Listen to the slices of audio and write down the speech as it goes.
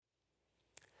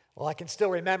Well, I can still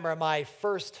remember my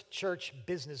first church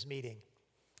business meeting.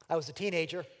 I was a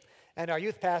teenager, and our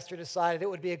youth pastor decided it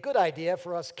would be a good idea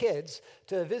for us kids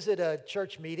to visit a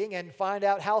church meeting and find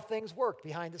out how things worked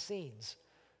behind the scenes.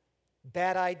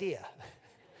 Bad idea.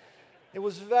 It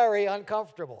was very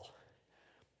uncomfortable.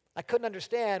 I couldn't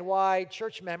understand why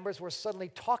church members were suddenly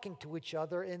talking to each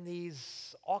other in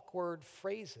these awkward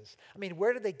phrases. I mean,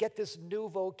 where did they get this new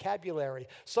vocabulary?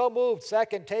 So moved,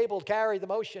 second, tabled, carried the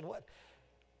motion. What?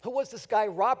 Who was this guy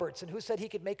Roberts, and who said he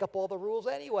could make up all the rules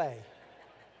anyway?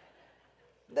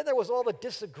 And then there was all the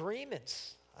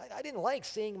disagreements. I didn't like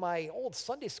seeing my old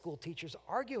Sunday school teachers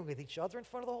arguing with each other in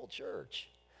front of the whole church.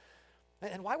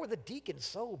 And why were the deacons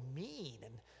so mean?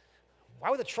 And why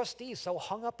were the trustees so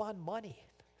hung up on money?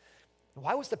 And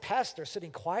why was the pastor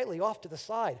sitting quietly off to the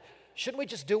side? Shouldn't we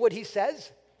just do what he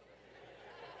says?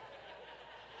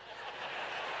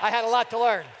 I had a lot to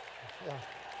learn. Yeah.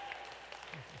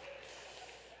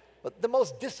 But the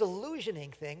most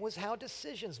disillusioning thing was how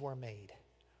decisions were made.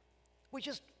 We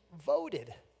just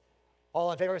voted.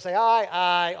 All in favor say aye,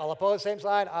 aye. All opposed, same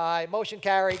sign, aye. Motion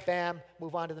carried, bam,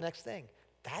 move on to the next thing.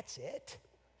 That's it.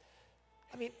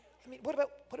 I mean, what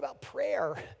about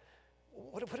prayer?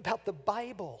 What about the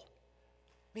Bible?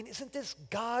 I mean, isn't this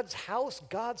God's house,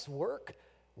 God's work?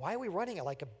 Why are we running it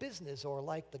like a business or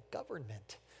like the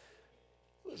government?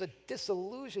 It was a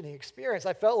disillusioning experience.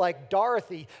 I felt like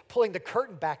Dorothy pulling the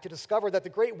curtain back to discover that the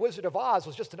great Wizard of Oz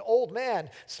was just an old man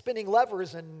spinning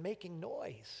levers and making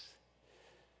noise.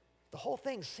 The whole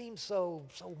thing seemed so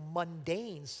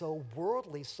mundane, so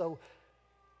worldly, so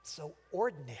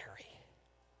ordinary.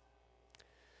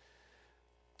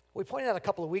 We pointed out a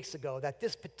couple of weeks ago that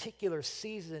this particular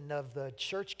season of the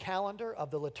church calendar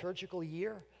of the liturgical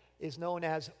year is known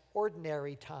as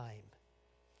ordinary time.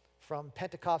 From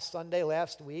Pentecost Sunday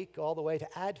last week all the way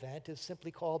to Advent is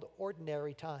simply called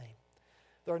ordinary time.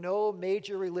 There are no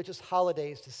major religious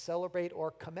holidays to celebrate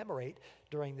or commemorate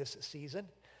during this season,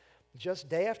 just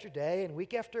day after day and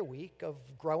week after week of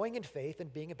growing in faith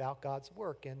and being about God's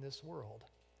work in this world.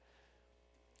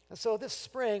 And so this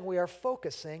spring we are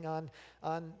focusing on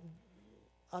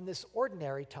this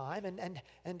ordinary time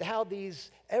and how these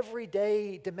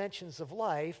everyday dimensions of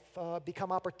life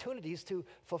become opportunities to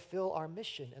fulfill our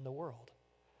mission in the world.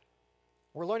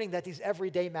 We're learning that these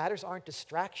everyday matters aren't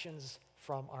distractions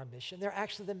from our mission. They're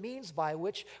actually the means by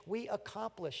which we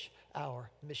accomplish our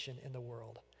mission in the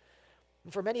world.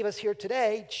 And for many of us here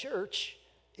today, church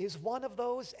is one of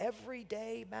those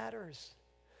everyday matters.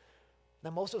 Now,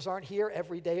 most of us aren't here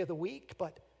every day of the week,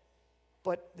 but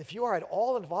if you are at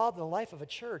all involved in the life of a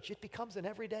church, it becomes an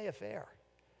everyday affair.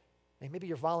 Maybe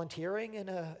you're volunteering in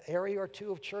an area or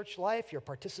two of church life. You're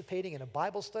participating in a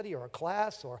Bible study or a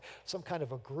class or some kind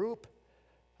of a group.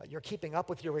 You're keeping up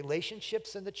with your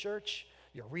relationships in the church.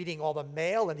 You're reading all the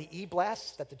mail and the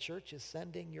e-blasts that the church is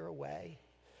sending your way.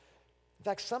 In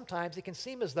fact, sometimes it can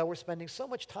seem as though we're spending so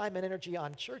much time and energy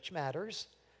on church matters,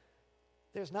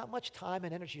 there's not much time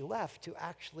and energy left to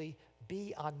actually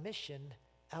be on mission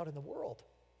out in the world.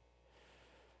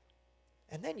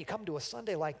 And then you come to a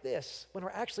Sunday like this when we're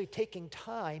actually taking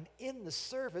time in the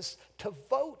service to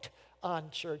vote on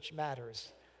church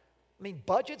matters. I mean,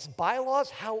 budgets, bylaws,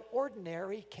 how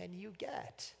ordinary can you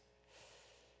get?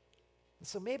 And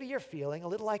so maybe you're feeling a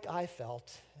little like I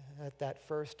felt at that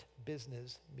first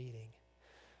business meeting.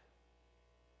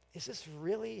 Is this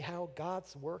really how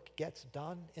God's work gets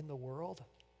done in the world?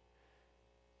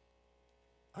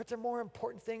 Aren't there more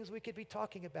important things we could be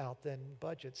talking about than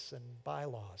budgets and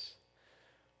bylaws?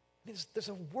 I mean, there's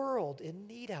a world in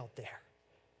need out there.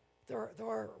 There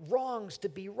are wrongs to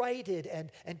be righted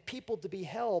and people to be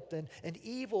helped and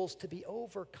evils to be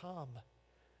overcome.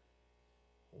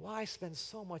 Why spend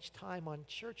so much time on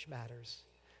church matters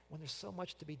when there's so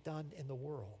much to be done in the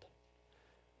world?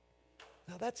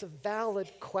 Now, that's a valid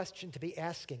question to be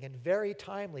asking and very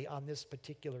timely on this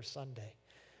particular Sunday.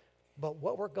 But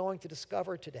what we're going to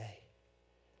discover today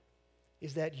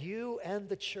is that you and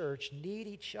the church need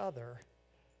each other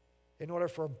in order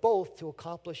for both to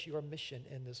accomplish your mission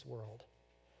in this world.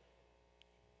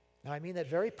 Now, I mean that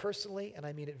very personally, and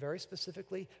I mean it very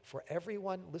specifically for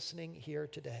everyone listening here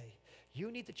today.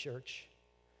 You need the church,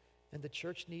 and the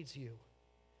church needs you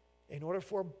in order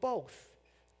for both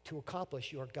to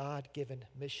accomplish your God-given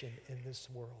mission in this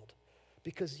world.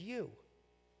 Because you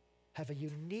have a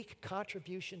unique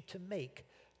contribution to make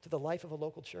to the life of a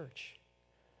local church.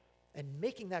 And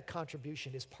making that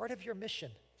contribution is part of your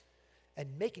mission. And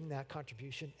making that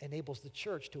contribution enables the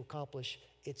church to accomplish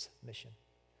its mission.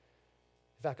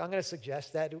 In fact, I'm going to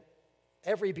suggest that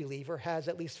every believer has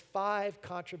at least 5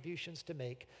 contributions to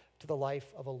make to the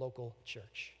life of a local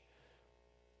church.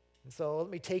 And so let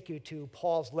me take you to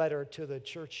Paul's letter to the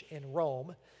church in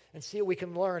Rome and see what we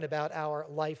can learn about our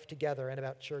life together and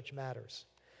about church matters.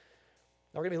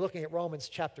 Now we're going to be looking at Romans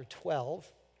chapter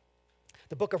 12.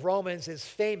 The book of Romans is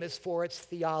famous for its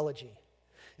theology.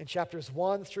 In chapters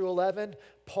 1 through 11,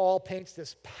 Paul paints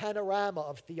this panorama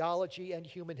of theology and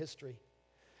human history.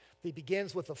 He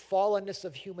begins with the fallenness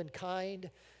of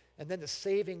humankind, and then the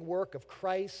saving work of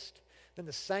Christ, then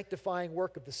the sanctifying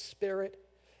work of the Spirit,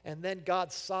 and then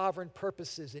God's sovereign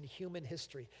purposes in human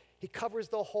history. He covers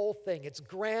the whole thing. It's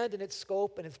grand in its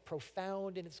scope and it's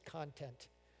profound in its content.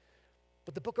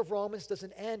 But the book of Romans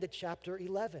doesn't end at chapter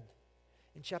 11.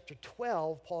 In chapter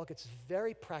 12, Paul gets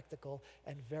very practical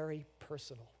and very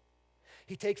personal.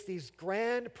 He takes these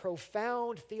grand,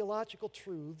 profound theological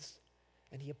truths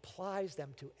and he applies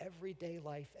them to everyday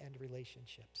life and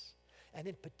relationships. And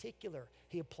in particular,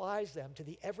 he applies them to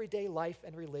the everyday life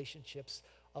and relationships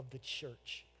of the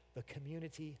church, the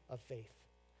community of faith.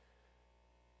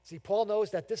 See, Paul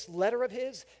knows that this letter of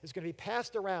his is going to be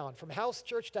passed around from house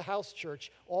church to house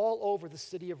church all over the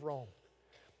city of Rome.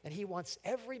 And he wants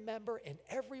every member in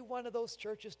every one of those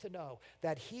churches to know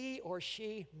that he or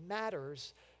she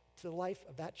matters to the life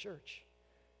of that church,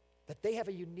 that they have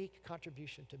a unique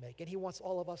contribution to make. And he wants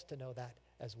all of us to know that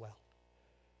as well.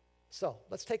 So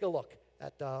let's take a look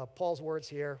at Paul's words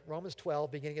here, Romans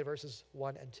 12, beginning at verses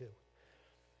 1 and 2.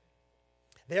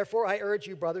 Therefore, I urge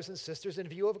you, brothers and sisters, in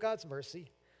view of God's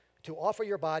mercy, to offer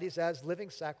your bodies as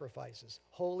living sacrifices,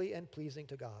 holy and pleasing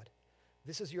to God.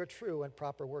 This is your true and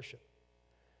proper worship.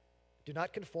 Do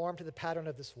not conform to the pattern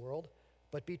of this world,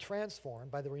 but be transformed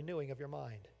by the renewing of your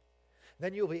mind.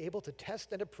 Then you will be able to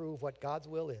test and approve what God's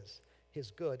will is,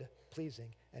 his good, pleasing,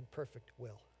 and perfect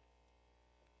will.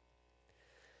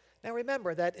 Now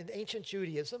remember that in ancient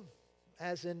Judaism,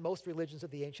 as in most religions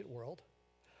of the ancient world,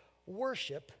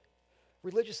 worship,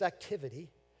 religious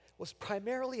activity, was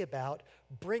primarily about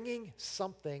bringing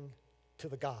something to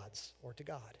the gods or to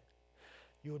God.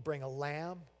 You would bring a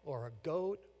lamb or a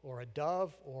goat or a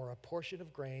dove or a portion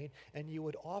of grain, and you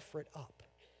would offer it up.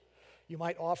 You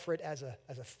might offer it as a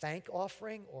thank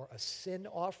offering or a sin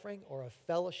offering or a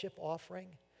fellowship offering.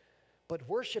 But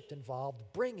worship involved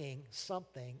bringing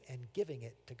something and giving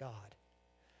it to God.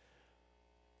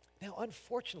 Now,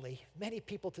 unfortunately, many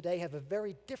people today have a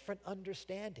very different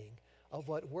understanding of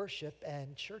what worship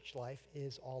and church life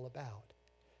is all about.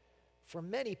 For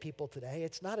many people today,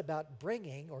 it's not about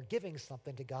bringing or giving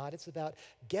something to God, it's about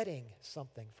getting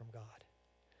something from God.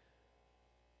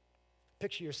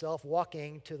 Picture yourself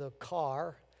walking to the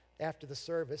car after the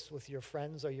service with your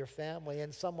friends or your family,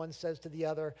 and someone says to the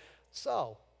other,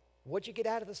 "So, what'd you get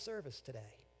out of the service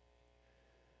today?"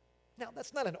 Now,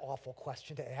 that's not an awful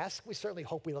question to ask. We certainly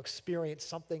hope we'll experience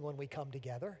something when we come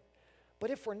together. But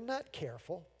if we're not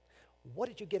careful, what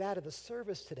did you get out of the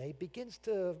service today begins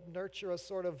to nurture a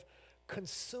sort of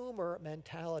consumer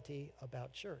mentality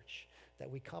about church, that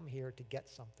we come here to get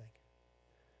something.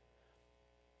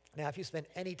 Now, if you spend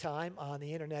any time on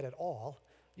the internet at all,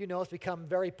 you know it's become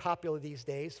very popular these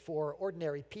days for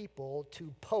ordinary people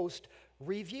to post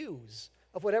reviews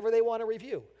of whatever they want to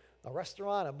review. A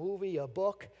restaurant, a movie, a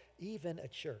book, even a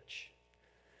church.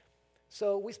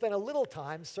 So we spent a little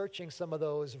time searching some of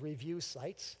those review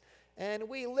sites, and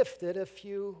we lifted a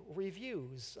few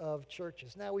reviews of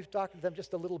churches. Now, we've talked to them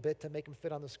just a little bit to make them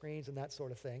fit on the screens and that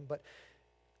sort of thing, but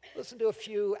listen to a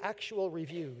few actual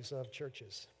reviews of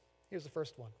churches. Here's the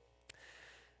first one.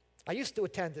 I used to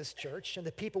attend this church, and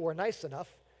the people were nice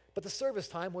enough, but the service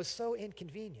time was so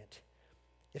inconvenient.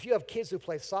 If you have kids who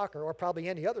play soccer or probably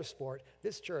any other sport,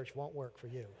 this church won't work for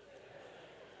you.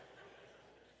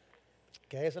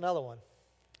 Okay, here's another one.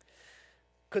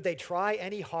 Could they try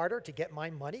any harder to get my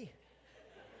money?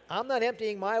 I'm not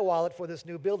emptying my wallet for this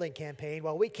new building campaign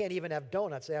while we can't even have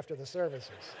donuts after the services.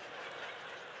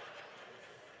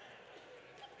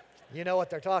 You know what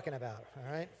they're talking about,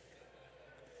 all right?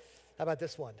 How about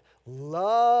this one?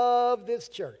 Love this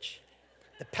church.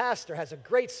 The pastor has a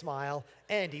great smile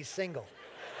and he's single.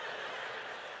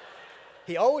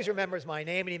 He always remembers my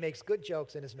name and he makes good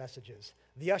jokes in his messages.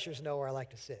 The ushers know where I like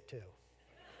to sit too.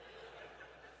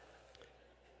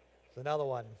 There's another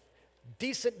one.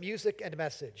 Decent music and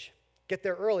message. Get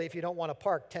there early if you don't want to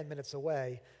park 10 minutes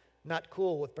away. Not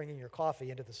cool with bringing your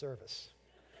coffee into the service.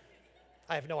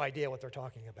 I have no idea what they're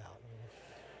talking about.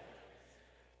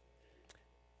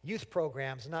 Youth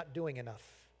programs not doing enough.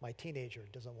 My teenager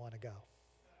doesn't want to go.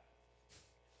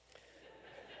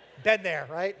 Been there,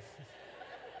 right?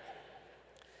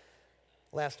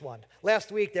 Last one.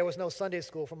 Last week, there was no Sunday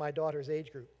school for my daughter's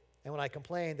age group. And when I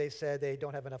complained, they said they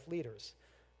don't have enough leaders.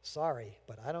 Sorry,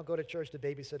 but I don't go to church to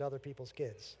babysit other people's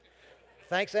kids.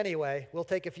 thanks anyway. We'll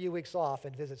take a few weeks off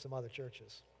and visit some other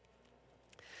churches.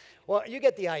 Well, you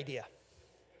get the idea.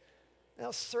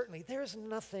 Now, certainly, there's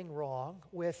nothing wrong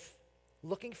with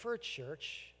looking for a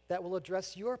church that will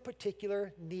address your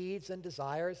particular needs and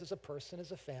desires as a person,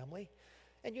 as a family,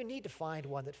 and you need to find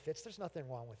one that fits. There's nothing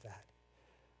wrong with that.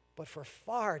 But for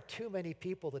far too many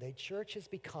people today, church has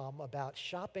become about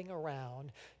shopping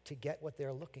around to get what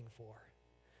they're looking for.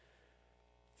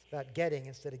 It's about getting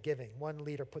instead of giving. One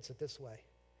leader puts it this way: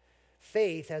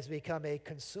 faith has become a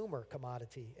consumer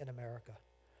commodity in America.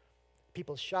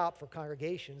 People shop for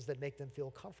congregations that make them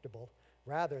feel comfortable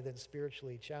rather than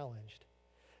spiritually challenged.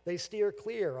 They steer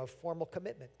clear of formal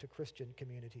commitment to Christian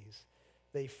communities.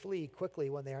 They flee quickly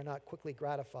when they are not quickly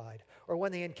gratified or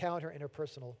when they encounter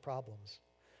interpersonal problems.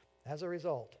 As a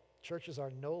result, churches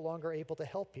are no longer able to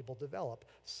help people develop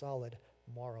solid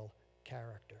moral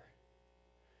character.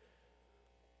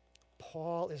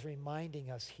 Paul is reminding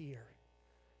us here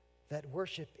that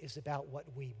worship is about what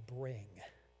we bring.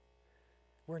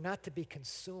 We're not to be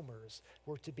consumers,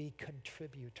 we're to be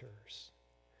contributors.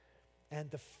 And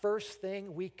the first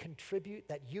thing we contribute,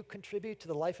 that you contribute to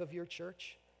the life of your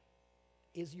church,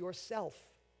 is yourself.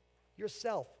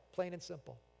 Yourself, plain and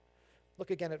simple.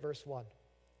 Look again at verse 1.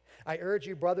 I urge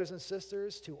you, brothers and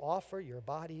sisters, to offer your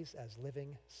bodies as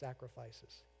living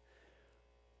sacrifices.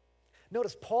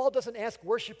 Notice, Paul doesn't ask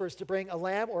worshipers to bring a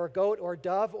lamb or a goat or a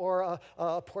dove or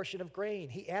a portion of grain.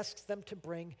 He asks them to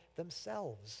bring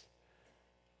themselves.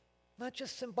 Not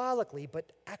just symbolically,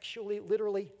 but actually,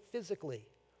 literally, physically.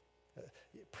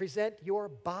 Present your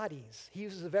bodies. He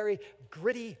uses a very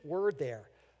gritty word there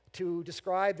to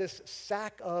describe this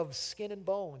sack of skin and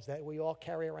bones that we all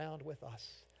carry around with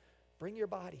us. Bring your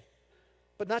body.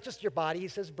 But not just your body, he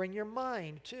says, bring your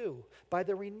mind too, by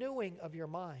the renewing of your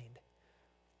mind.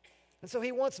 And so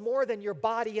he wants more than your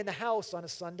body in the house on a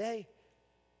Sunday.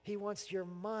 He wants your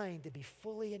mind to be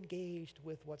fully engaged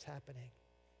with what's happening.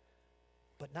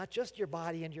 But not just your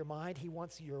body and your mind, he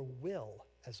wants your will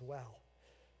as well.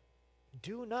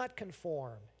 Do not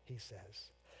conform, he says.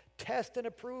 Test and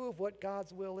approve what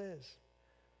God's will is.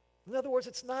 In other words,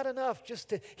 it's not enough just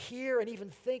to hear and even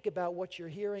think about what you're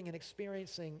hearing and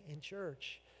experiencing in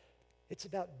church. It's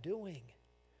about doing.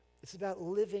 It's about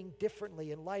living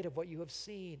differently in light of what you have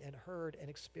seen and heard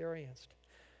and experienced.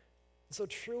 And so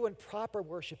true and proper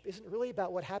worship isn't really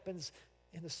about what happens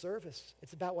in the service.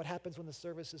 It's about what happens when the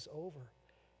service is over.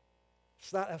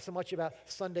 It's not so much about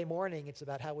Sunday morning, it's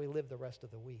about how we live the rest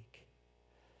of the week.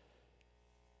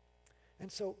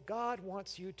 And so God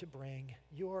wants you to bring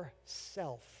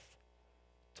yourself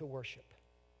to worship.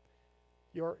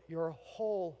 Your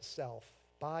whole self,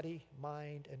 body,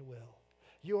 mind, and will.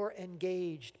 Your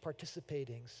engaged,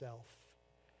 participating self.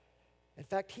 In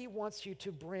fact, he wants you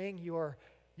to bring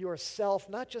yourself,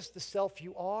 not just the self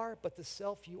you are, but the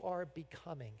self you are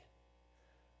becoming.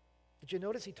 Did you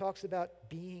notice he talks about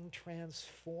being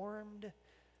transformed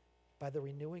by the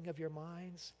renewing of your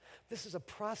minds? This is a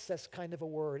process kind of a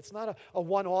word. It's not a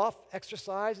one-off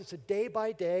exercise. It's a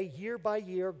day-by-day,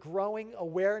 year-by-year growing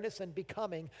awareness and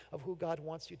becoming of who God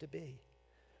wants you to be.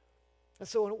 And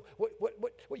so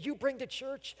what you bring to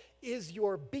church is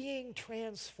your being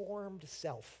transformed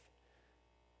self.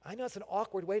 I know it's an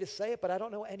awkward way to say it, but I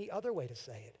don't know any other way to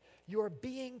say it. Your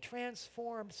being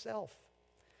transformed self.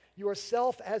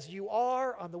 Yourself as you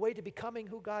are on the way to becoming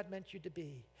who God meant you to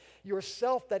be.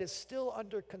 Yourself that is still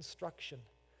under construction.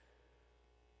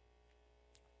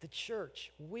 The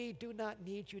church, we do not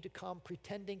need you to come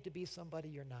pretending to be somebody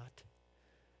you're not.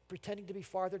 Pretending to be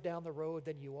farther down the road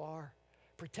than you are.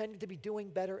 Pretending to be doing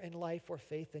better in life or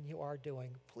faith than you are doing.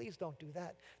 Please don't do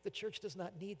that. The church does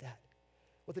not need that.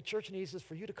 What the church needs is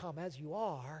for you to come as you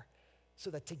are so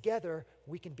that together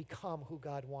we can become who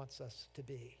God wants us to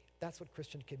be. That's what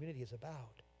Christian community is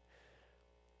about.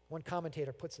 One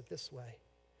commentator puts it this way: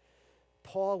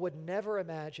 Paul would never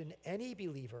imagine any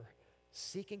believer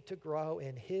seeking to grow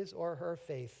in his or her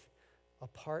faith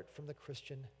apart from the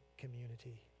Christian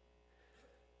community.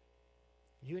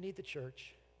 You need the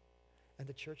church, and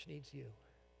the church needs you.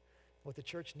 What the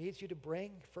church needs you to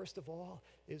bring, first of all,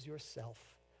 is yourself.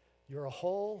 You're a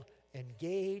whole,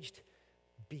 engaged,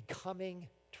 becoming,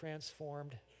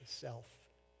 transformed self.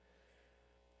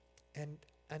 And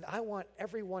I want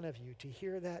every one of you to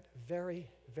hear that very,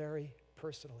 very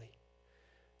personally.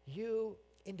 You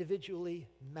individually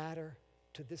matter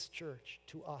to this church,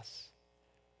 to us.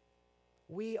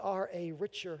 We are a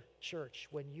richer church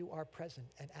when you are present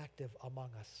and active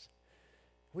among us.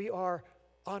 We are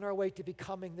on our way to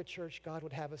becoming the church God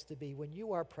would have us to be when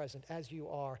you are present as you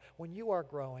are, when you are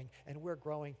growing, and we're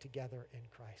growing together in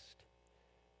Christ.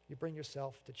 You bring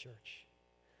yourself to church.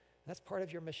 That's part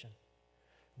of your mission.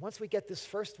 Once we get this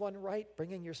first one right,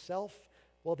 bringing yourself,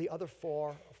 well, the other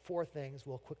four things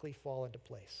will quickly fall into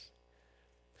place.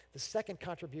 The second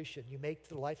contribution you make to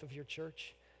the life of your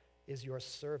church is your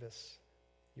service.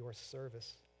 Your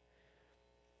service.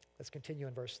 Let's continue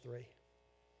in verse 3.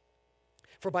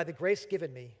 For by the grace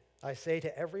given me, I say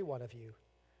to every one of you,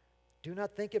 do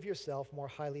not think of yourself more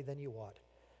highly than you ought,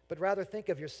 but rather think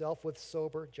of yourself with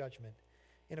sober judgment,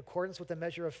 in accordance with the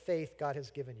measure of faith God has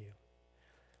given you.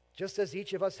 Just as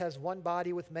each of us has one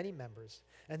body with many members,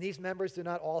 and these members do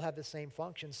not all have the same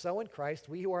function, so in Christ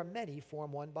we who are many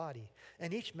form one body,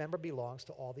 and each member belongs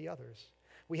to all the others.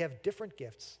 We have different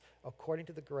gifts according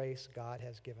to the grace God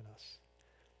has given us.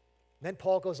 Then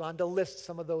Paul goes on to list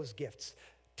some of those gifts: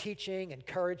 teaching,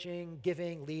 encouraging,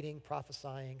 giving, leading,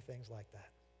 prophesying, things like that.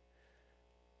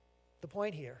 The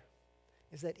point here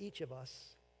is that each of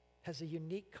us has a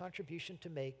unique contribution to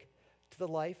make to the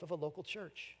life of a local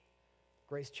church.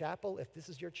 Grace Chapel, if this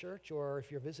is your church, or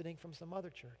if you're visiting from some other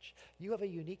church, you have a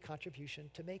unique contribution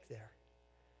to make there.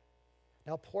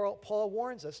 Now, Paul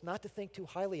warns us not to think too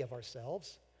highly of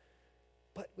ourselves,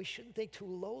 but we shouldn't think too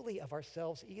lowly of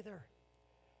ourselves either.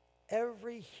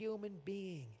 Every human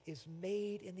being is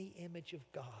made in the image of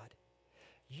God.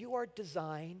 You are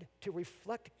designed to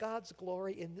reflect God's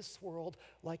glory in this world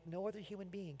like no other human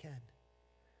being can.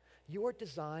 You are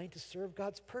designed to serve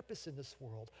God's purpose in this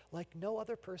world like no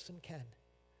other person can.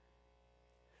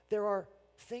 There are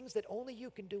things that only you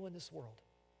can do in this world.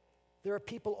 There are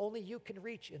people only you can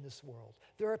reach in this world.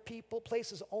 There are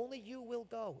places only you will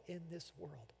go in this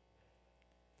world.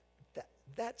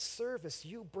 That service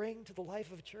you bring to the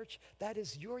life of a church, that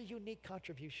is your unique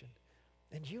contribution.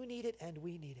 And you need it, and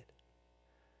we need it.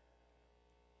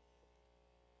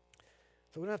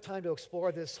 So we don't have time to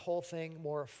explore this whole thing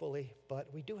more fully,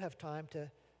 but we do have time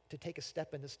to take a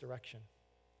step in this direction.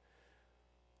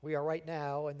 We are right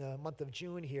now in the month of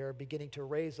June here beginning to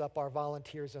raise up our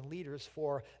volunteers and leaders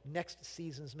for next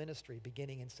season's ministry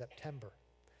beginning in September.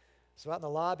 So out in the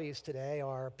lobbies today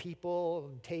are people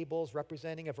and tables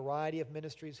representing a variety of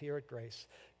ministries here at Grace.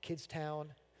 Kids Town,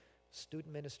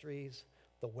 student ministries,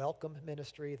 the Welcome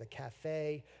Ministry, the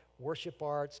cafe, worship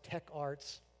arts, tech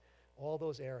arts, all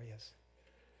those areas.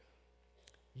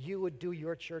 You would do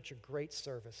your church a great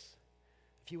service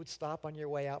if you would stop on your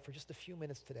way out for just a few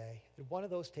minutes today at one of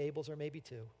those tables, or maybe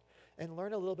two, and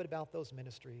learn a little bit about those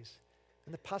ministries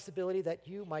and the possibility that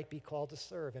you might be called to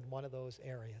serve in one of those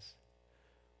areas.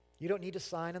 You don't need to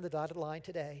sign on the dotted line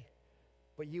today,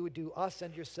 but you would do us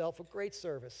and yourself a great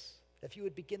service if you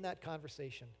would begin that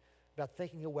conversation about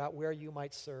thinking about where you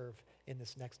might serve in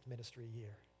this next ministry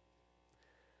year.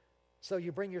 So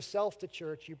you bring yourself to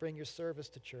church, you bring your service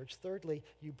to church. Thirdly,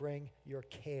 you bring your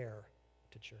care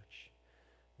to church.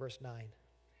 Verse 9.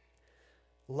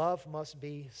 Love must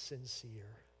be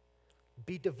sincere.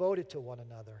 Be devoted to one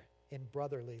another in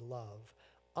brotherly love.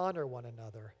 Honor one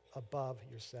another above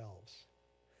yourselves.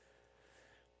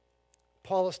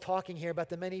 Paul is talking here about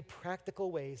the many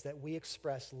practical ways that we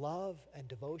express love and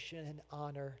devotion and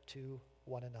honor to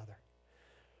one another.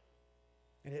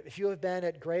 And if you have been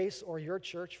at Grace or your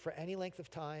church for any length of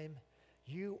time,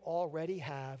 you already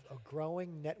have a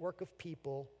growing network of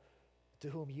people to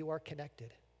whom you are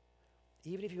connected,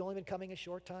 even if you've only been coming a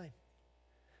short time.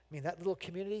 I mean, that little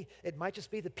community, it might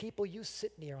just be the people you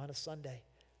sit near on a Sunday,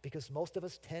 because most of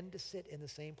us tend to sit in the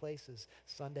same places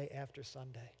Sunday after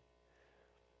Sunday.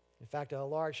 In fact, a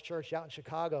large church out in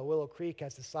Chicago, Willow Creek,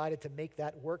 has decided to make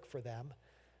that work for them.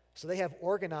 So they have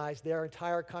organized their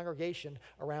entire congregation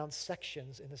around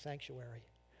sections in the sanctuary.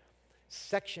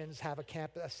 Sections have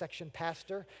a section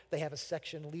pastor, they have a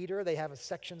section leader, they have a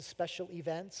section special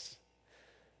events.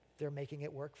 They're making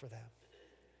it work for them.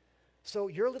 So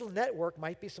your little network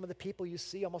might be some of the people you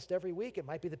see almost every week. It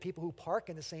might be the people who park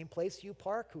in the same place you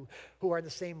park, who are in the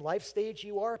same life stage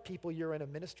you are, people you're in a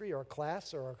ministry or a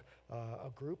class or a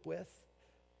group with.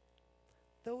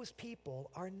 Those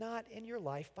people are not in your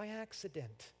life by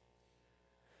accident.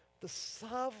 The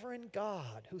sovereign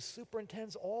God who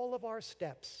superintends all of our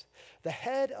steps, the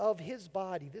head of his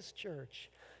body, this church,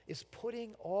 is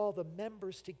putting all the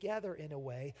members together in a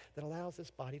way that allows this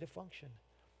body to function.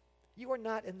 You are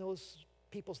not in those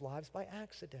people's lives by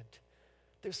accident.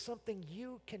 There's something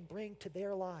you can bring to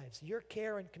their lives, your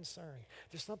care and concern.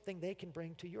 There's something they can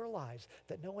bring to your lives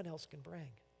that no one else can bring.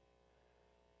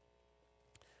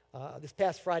 This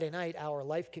past Friday night, our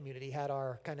life community had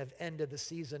our kind of end of the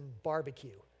season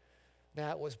barbecue.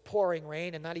 Now, it was pouring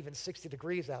rain and not even 60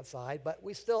 degrees outside, but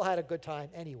we still had a good time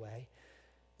anyway.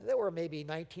 There were maybe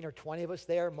 19 or 20 of us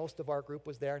there. Most of our group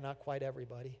was there, not quite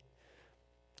everybody.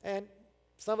 And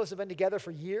some of us have been together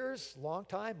for years, long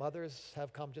time. Others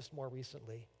have come just more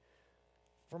recently.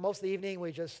 For most of the evening,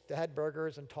 we just had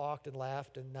burgers and talked and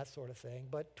laughed and that sort of thing.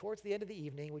 But towards the end of the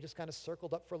evening, we just kind of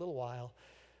circled up for a little while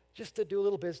just to do a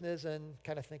little business and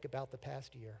kind of think about the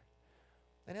past year.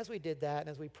 And as we did that and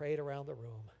as we prayed around the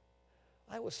room,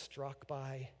 I was struck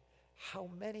by how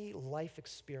many life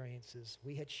experiences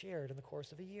we had shared in the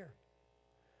course of a year.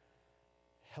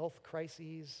 Health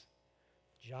crises,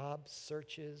 job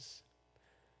searches,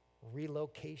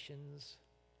 relocations,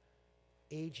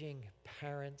 aging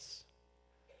parents,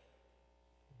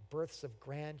 births of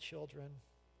grandchildren.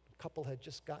 A couple had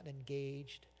just gotten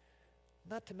engaged.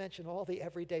 Not to mention all the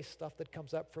everyday stuff that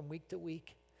comes up from week to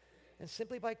week. And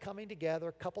simply by coming together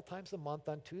a couple times a month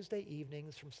on Tuesday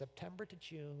evenings from September to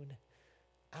June,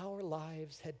 our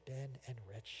lives had been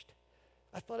enriched.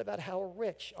 I thought about how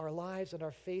rich our lives and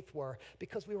our faith were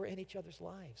because we were in each other's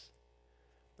lives.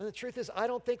 And the truth is, I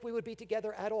don't think we would be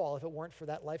together at all if it weren't for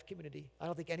that life community. I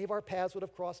don't think any of our paths would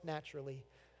have crossed naturally.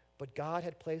 But God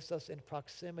had placed us in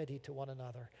proximity to one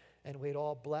another, and we'd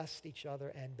all blessed each other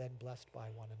and been blessed by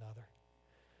one another.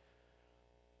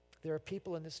 There are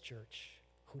people in this church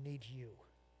who need you.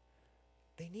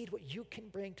 They need what you can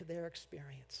bring to their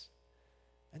experience.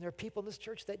 And there are people in this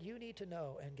church that you need to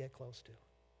know and get close to.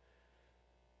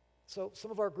 So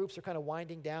some of our groups are kind of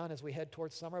winding down as we head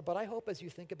towards summer, but I hope as you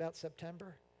think about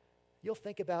September, you'll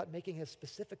think about making a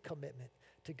specific commitment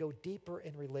to go deeper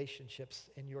in relationships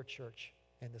in your church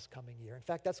in this coming year. In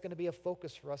fact, that's going to be a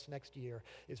focus for us next year,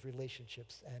 is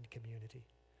relationships and community.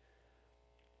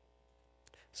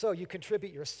 So you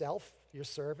contribute yourself, your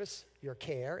service, your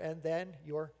care, and then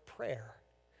your prayer.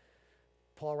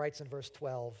 Paul writes in verse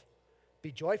 12,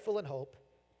 "Be joyful in hope,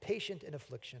 patient in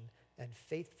affliction, and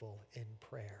faithful in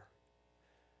prayer."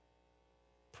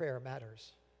 Prayer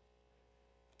matters.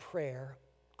 Prayer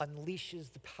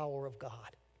unleashes the power of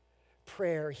God.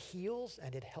 Prayer heals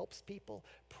and it helps people.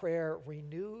 Prayer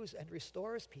renews and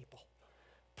restores people.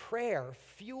 Prayer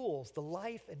fuels the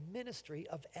life and ministry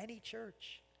of any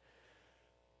church.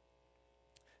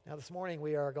 Now this morning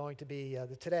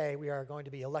today we are going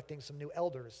to be electing some new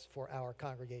elders for our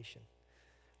congregation.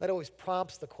 That always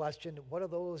prompts the question, what do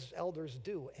those elders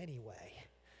do anyway?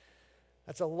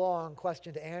 That's a long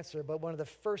question to answer, but one of the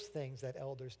first things that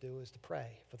elders do is to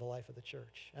pray for the life of the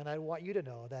church. And I want you to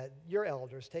know that your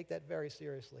elders take that very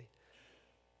seriously.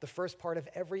 The first part of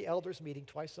every elders meeting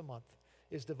twice a month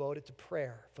is devoted to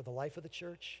prayer for the life of the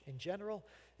church in general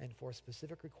and for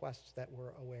specific requests that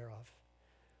we're aware of.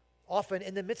 Often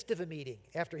in the midst of a meeting,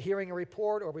 after hearing a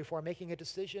report or before making a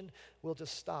decision, we'll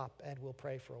just stop and we'll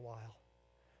pray for a while.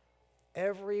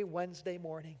 Every Wednesday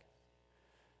morning,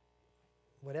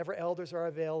 whatever elders are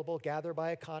available, gather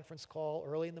by a conference call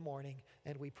early in the morning,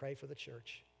 and we pray for the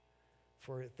church,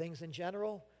 for things in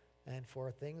general and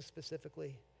for things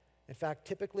specifically. In fact,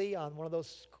 typically on one of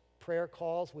those prayer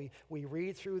calls, we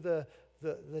read through the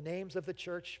names of the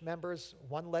church members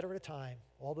one letter at a time,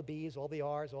 all the B's, all the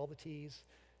R's, all the T's,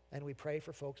 and we pray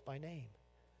for folks by name.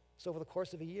 So over the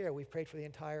course of a year, we've prayed for the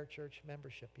entire church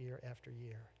membership year after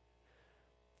year.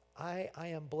 I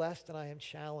am blessed and I am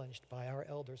challenged by our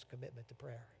elders' commitment to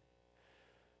prayer.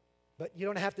 But you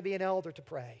don't have to be an elder to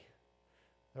pray.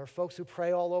 There are folks who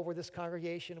pray all over this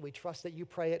congregation. We trust that you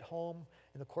pray at home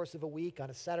in the course of a week, on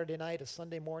a Saturday night, a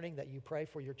Sunday morning, that you pray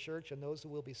for your church and those who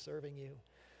will be serving you.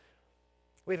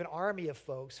 We have an army of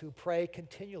folks who pray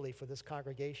continually for this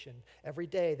congregation. Every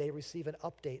day they receive an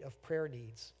update of prayer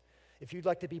needs. If you'd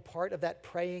like to be part of that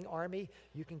praying army,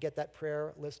 you can get that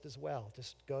prayer list as well.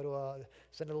 Just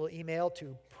send a little email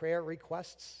to prayer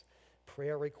requests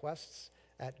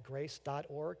at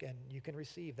grace.org, and you can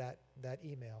receive that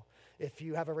email. If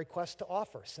you have a request to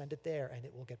offer, send it there, and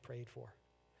it will get prayed for.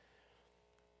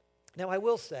 Now, I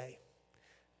will say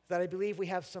that I believe we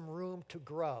have some room to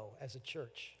grow as a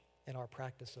church in our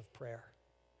practice of prayer.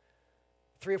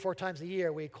 3 or 4 times a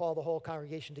year, we call the whole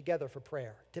congregation together for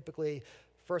prayer. Typically,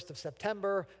 1st of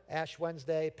September, Ash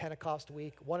Wednesday, Pentecost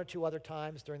week, 1 or 2 other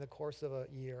times during the course of a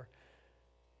year.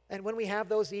 And when we have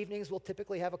those evenings, we'll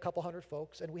typically have a couple hundred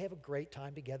folks, and we have a great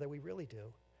time together. We really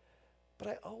do. But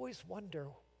I always wonder,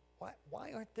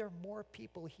 why aren't there more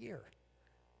people here?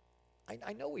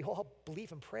 I know we all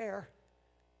believe in prayer.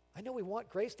 I know we want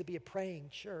Grace to be a praying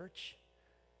church.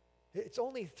 It's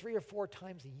only 3 or 4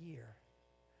 times a year.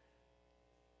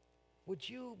 Would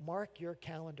you mark your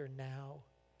calendar now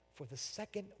for the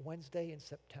 2nd Wednesday in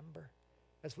September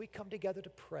as we come together to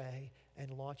pray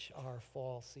and launch our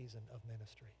fall season of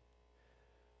ministry?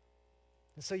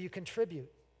 And so you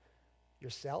contribute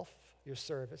yourself, your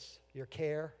service, your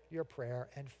care, your prayer,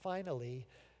 and finally,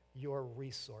 your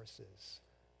resources.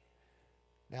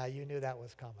 Now, you knew that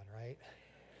was coming, right?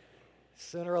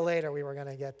 Sooner or later, we were going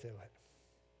to get to it.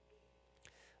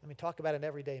 I mean, talk about an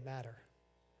everyday matter.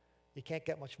 You can't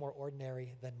get much more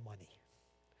ordinary than money.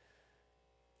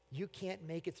 You can't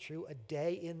make it through a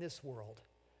day in this world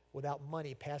without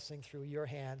money passing through your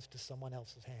hands to someone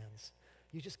else's hands.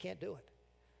 You just can't do it.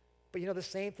 But the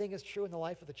same thing is true in the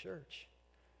life of the church.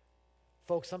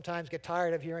 Folks sometimes get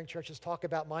tired of hearing churches talk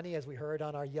about money, as we heard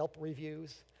on our Yelp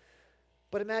reviews.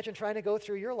 But imagine trying to go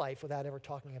through your life without ever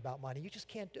talking about money. You just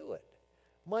can't do it.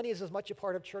 Money is as much a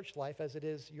part of church life as it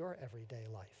is your everyday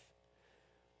life.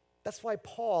 That's why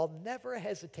Paul never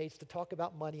hesitates to talk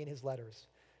about money in his letters.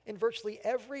 In virtually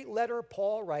every letter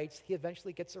Paul writes, he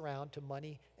eventually gets around to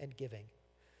money and giving.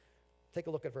 Take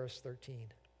a look at verse 13.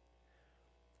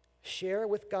 Share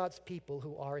with God's people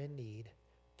who are in need.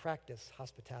 Practice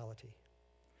hospitality.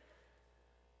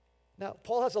 Now,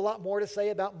 Paul has a lot more to say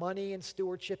about money and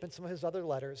stewardship in some of his other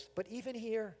letters, but even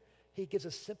here, he gives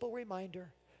a simple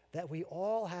reminder that we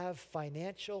all have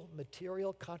financial,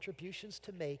 material contributions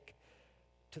to make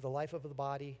to the life of the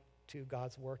body, to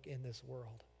God's work in this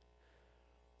world.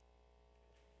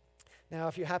 Now,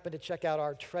 if you happen to check out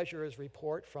our treasurer's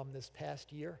report from this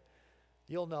past year,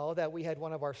 you'll know that we had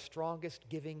one of our strongest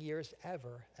giving years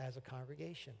ever as a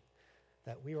congregation,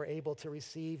 that we were able to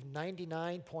receive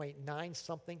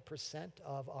 99.9%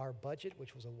 of our budget,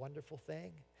 which was a wonderful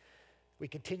thing. We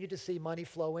continue to see money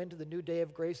flow into the New Day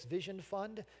of Grace Vision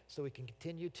Fund so we can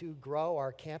continue to grow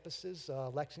our campuses,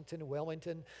 Lexington,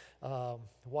 Wilmington,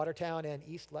 Watertown, and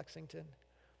East Lexington.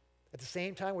 At the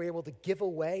same time, we're able to give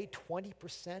away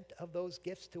 20% of those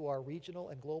gifts to our regional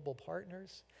and global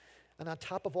partners. And on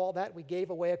top of all that, we gave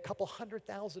away a couple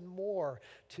 $100,000 more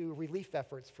to relief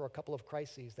efforts for a couple of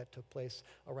crises that took place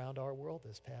around our world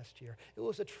this past year. It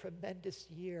was a tremendous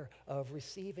year of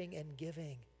receiving and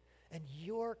giving. And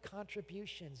your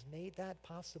contributions made that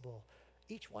possible,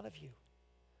 each one of you.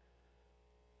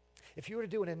 If you were to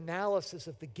do an analysis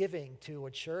of the giving to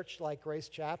a church like Grace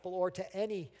Chapel or to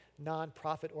any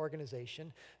nonprofit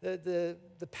organization, the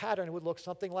pattern would look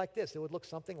something like this. It would look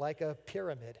something like a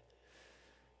pyramid.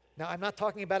 Now, I'm not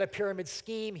talking about a pyramid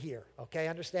scheme here, okay?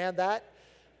 Understand that?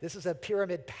 This is a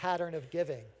pyramid pattern of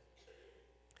giving.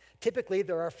 Typically,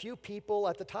 there are a few people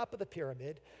at the top of the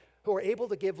pyramid who are able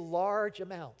to give large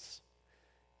amounts.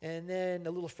 And then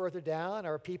a little further down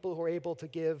are people who are able to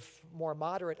give more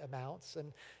moderate amounts.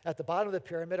 And at the bottom of the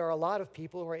pyramid are a lot of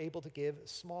people who are able to give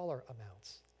smaller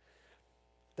amounts.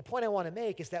 The point I want to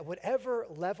make is that whatever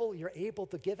level you're able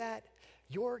to give at,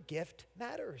 your gift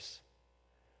matters.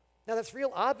 Now, that's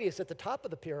real obvious at the top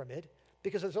of the pyramid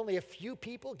because there's only a few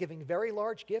people giving very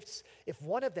large gifts. If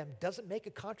one of them doesn't make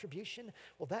a contribution,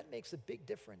 well, that makes a big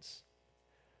difference.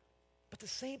 But the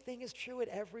same thing is true at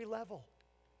every level.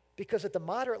 Because at the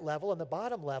moderate level and the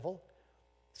bottom level,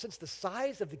 since the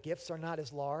size of the gifts are not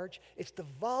as large, it's the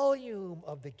volume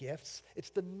of the gifts, it's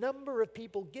the number of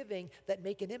people giving that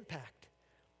make an impact.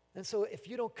 And so if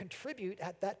you don't contribute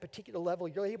at that particular level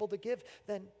you're able to give,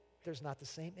 then there's not the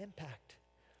same impact.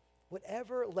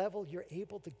 Whatever level you're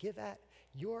able to give at,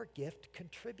 your gift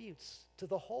contributes to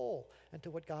the whole and to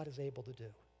what God is able to do.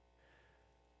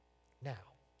 Now,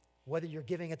 whether you're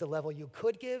giving at the level you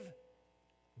could give,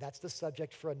 that's the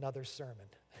subject for another sermon.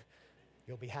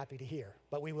 You'll be happy to hear,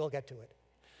 but we will get to it.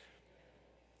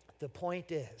 The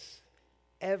point is,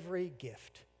 every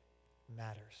gift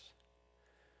matters.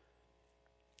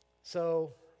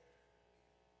 So,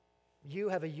 you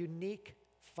have a unique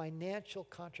financial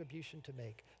contribution to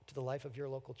make to the life of your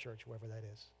local church, wherever that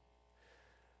is.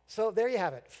 So there you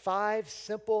have it, 5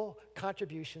 simple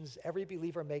contributions every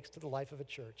believer makes to the life of a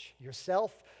church.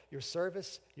 Yourself, your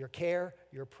service, your care,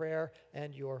 your prayer,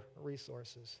 and your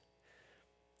resources.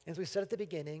 As we said at the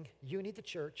beginning, you need the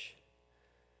church,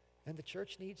 and the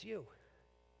church needs you.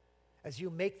 As you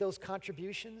make those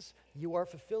contributions, you are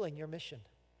fulfilling your mission.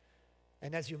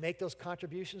 And as you make those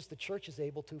contributions, the church is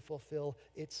able to fulfill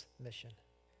its mission.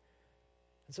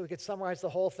 And so we could summarize the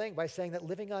whole thing by saying that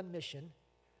living on mission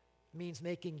means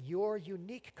making your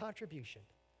unique contribution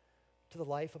to the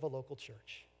life of a local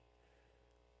church.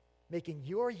 Making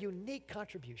your unique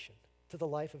contribution to the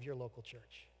life of your local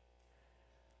church.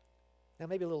 Now,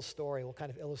 maybe a little story will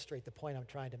kind of illustrate the point I'm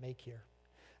trying to make here.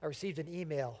 I received an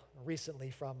email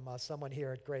recently from someone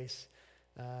here at Grace.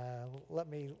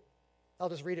 I'll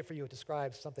just read it for you. It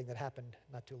describes something that happened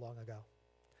not too long ago.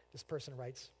 This person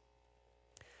writes,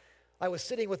 I was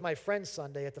sitting with my friend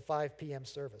Sunday at the 5 p.m.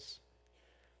 service.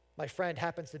 My friend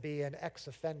happens to be an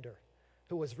ex-offender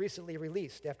who was recently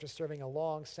released after serving a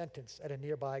long sentence at a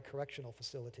nearby correctional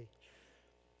facility.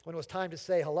 When it was time to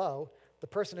say hello, the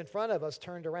person in front of us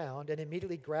turned around and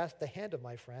immediately grasped the hand of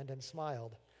my friend and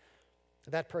smiled.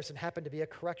 That person happened to be a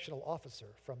correctional officer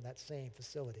from that same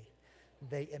facility.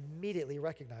 They immediately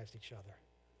recognized each other.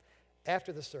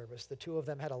 After the service, the two of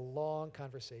them had a long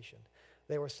conversation.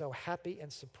 They were so happy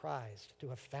and surprised to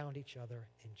have found each other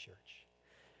in church.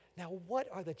 Now, what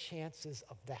are the chances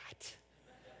of that?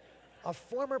 A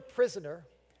former prisoner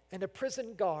and a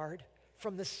prison guard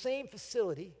from the same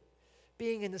facility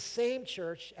being in the same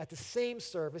church at the same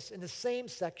service in the same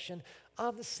section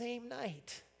on the same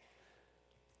night.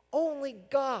 Only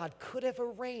God could have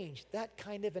arranged that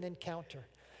kind of an encounter.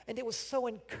 And it was so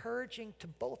encouraging to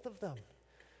both of them.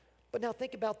 But now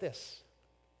think about this.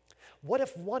 What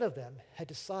if one of them had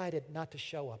decided not to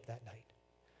show up that night?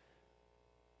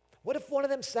 What if one of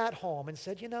them sat home and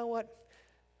said, you know what?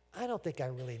 I don't think I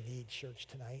really need church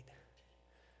tonight.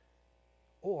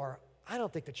 Or, I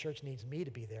don't think the church needs me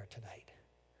to be there tonight.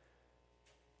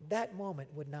 That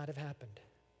moment would not have happened.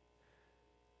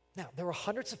 Now, there were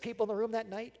hundreds of people in the room that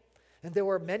night, and there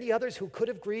were many others who could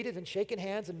have greeted and shaken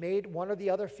hands and made one or the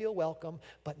other feel welcome,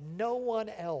 but no one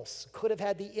else could have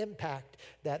had the impact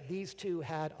that these two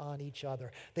had on each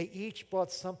other. They each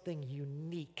brought something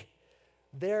unique,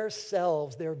 their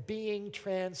selves, their being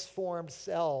transformed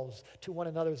selves to one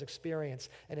another's experience,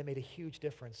 and it made a huge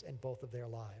difference in both of their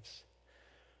lives.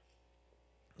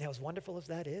 Now, as wonderful as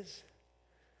that is,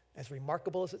 as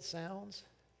remarkable as it sounds,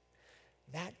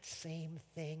 that same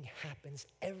thing happens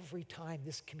every time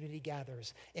this community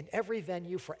gathers, in every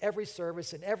venue, for every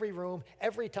service, in every room,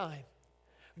 every time.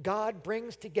 God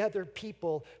brings together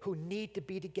people who need to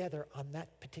be together on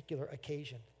that particular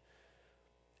occasion.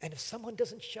 And if someone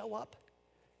doesn't show up,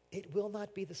 it will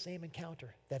not be the same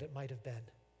encounter that it might have been.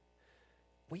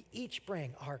 We each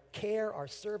bring our care, our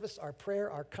service, our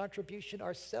prayer, our contribution,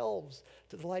 ourselves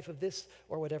to the life of this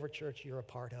or whatever church you're a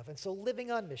part of. And so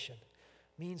living on mission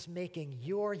means making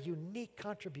your unique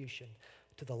contribution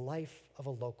to the life of a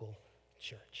local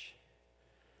church.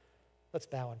 Let's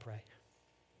bow and pray.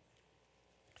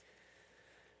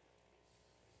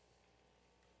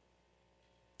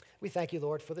 We thank you,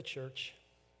 Lord, for the church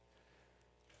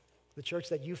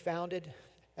that you founded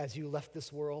as you left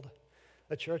this world,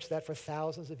 a church that for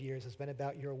thousands of years has been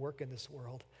about your work in this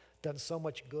world, done so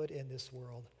much good in this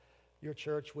world, your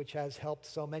church which has helped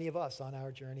so many of us on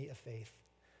our journey of faith.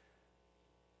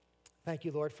 Thank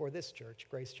you, Lord, for this church,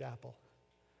 Grace Chapel,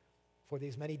 for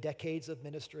these many decades of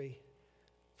ministry,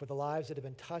 for the lives that have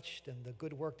been touched and the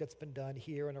good work that's been done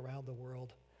here and around the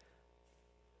world.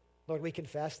 Lord, we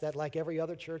confess that like every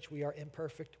other church, we are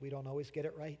imperfect. We don't always get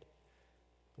it right.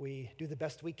 We do the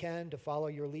best we can to follow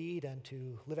your lead and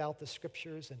to live out the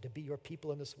scriptures and to be your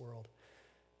people in this world.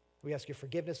 We ask your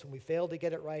forgiveness when we fail to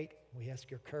get it right. We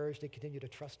ask your courage to continue to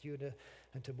trust you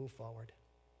and to move forward.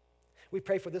 We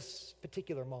pray for this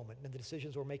particular moment and the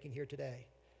decisions we're making here today.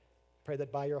 Pray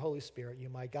that by your Holy Spirit you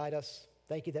might guide us.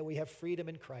 Thank you that we have freedom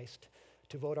in Christ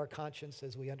to vote our conscience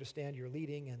as we understand your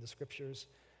leading and the scriptures.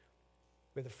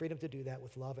 We have the freedom to do that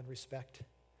with love and respect.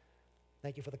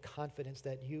 Thank you for the confidence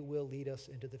that you will lead us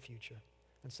into the future,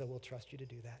 and so we'll trust you to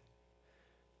do that.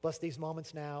 Bless these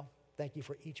moments now. Thank you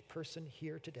for each person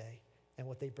here today and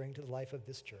what they bring to the life of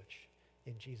this church.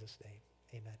 In Jesus'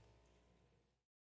 name, amen.